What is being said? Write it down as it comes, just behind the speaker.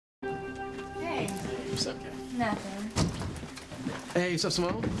What's up, Kat? Nothing. Hey, what's up,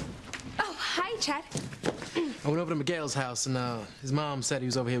 Simone? Oh, hi, Chad. I went over to Miguel's house, and his mom said he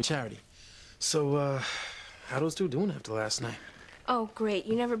was over here with Charity. So, how those two doing after last night? Oh, great.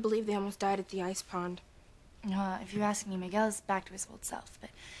 You never believed they almost died at the ice pond. If you ask me, Miguel's back to his old self, but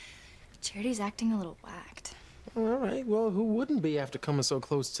Charity's acting a little whacked. All right, well, who wouldn't be after coming so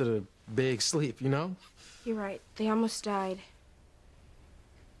close to the big sleep, you know? You're right. They almost died.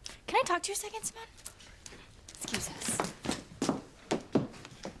 Can I talk to you a second, Simone? Excuse us.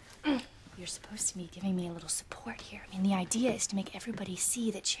 You're supposed to be giving me a little support here. I mean, the idea is to make everybody see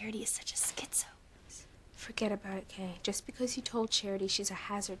that Charity is such a schizo. Forget about it, Kay. Just because you told Charity she's a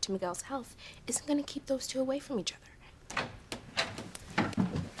hazard to Miguel's health isn't going to keep those two away from each other.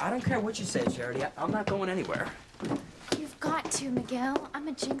 I don't care what you say, Charity. I'm not going anywhere. You've got to, Miguel. I'm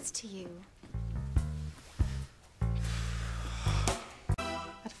a jinx to you.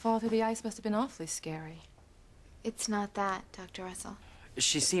 That fall through the ice must have been awfully scary. It's not that, Dr. Russell.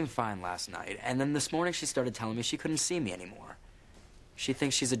 She seemed fine last night, and then this morning she started telling me she couldn't see me anymore. She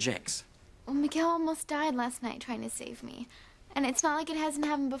thinks she's a jinx. Well, Miguel almost died last night trying to save me. And it's not like it hasn't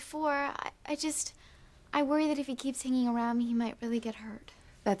happened before. I worry that if he keeps hanging around me, he might really get hurt.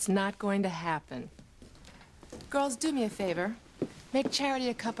 That's not going to happen. Girls, do me a favor. Make Charity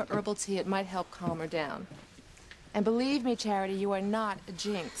a cup of herbal tea. It might help calm her down. And believe me, Charity, you are not a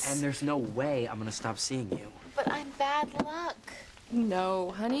jinx. And there's no way I'm gonna stop seeing you. But I'm bad luck.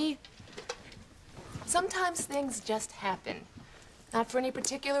 No, honey. Sometimes things just happen. Not for any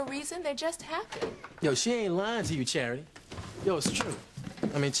particular reason, they just happen. Yo, she ain't lying to you, Charity. Yo, it's true.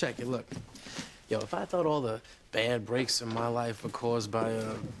 I mean, check it, look. Yo, if I thought all the bad breaks in my life were caused by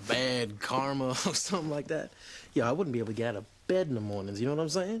bad karma or something like that, yo, I wouldn't be able to get out of bed in the mornings, you know what I'm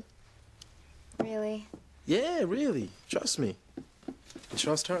saying? Really? Yeah, really. Trust me.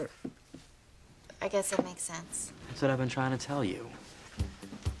 Trust her. I guess it makes sense. That's what I've been trying to tell you.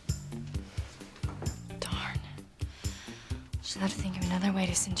 Darn. She'll have to think of another way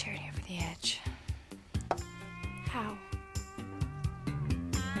to send Charity over the edge. How?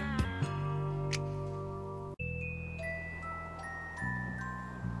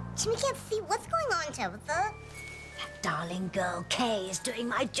 Jimmy can't see what's going on, Tabitha. That darling girl, Kay, is doing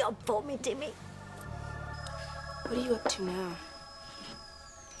my job for me, Timmy. What are you up to now?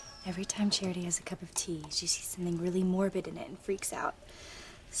 Every time Charity has a cup of tea, she sees something really morbid in it and freaks out.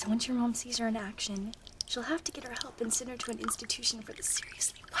 So once your mom sees her in action, she'll have to get her help and send her to an institution for the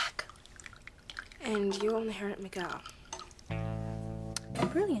seriously whack. And you only inherit Miguel.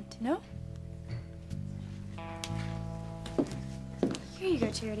 Brilliant, no? Here you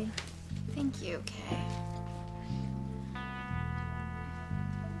go, Charity. Thank you, Kay.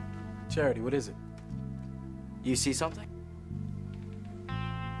 Charity, what is it? You see something?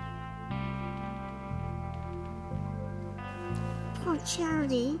 Poor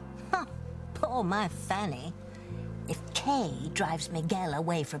Charity. Huh. Poor my Fanny. If Kay drives Miguel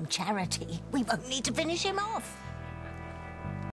away from Charity, we won't need to finish him off.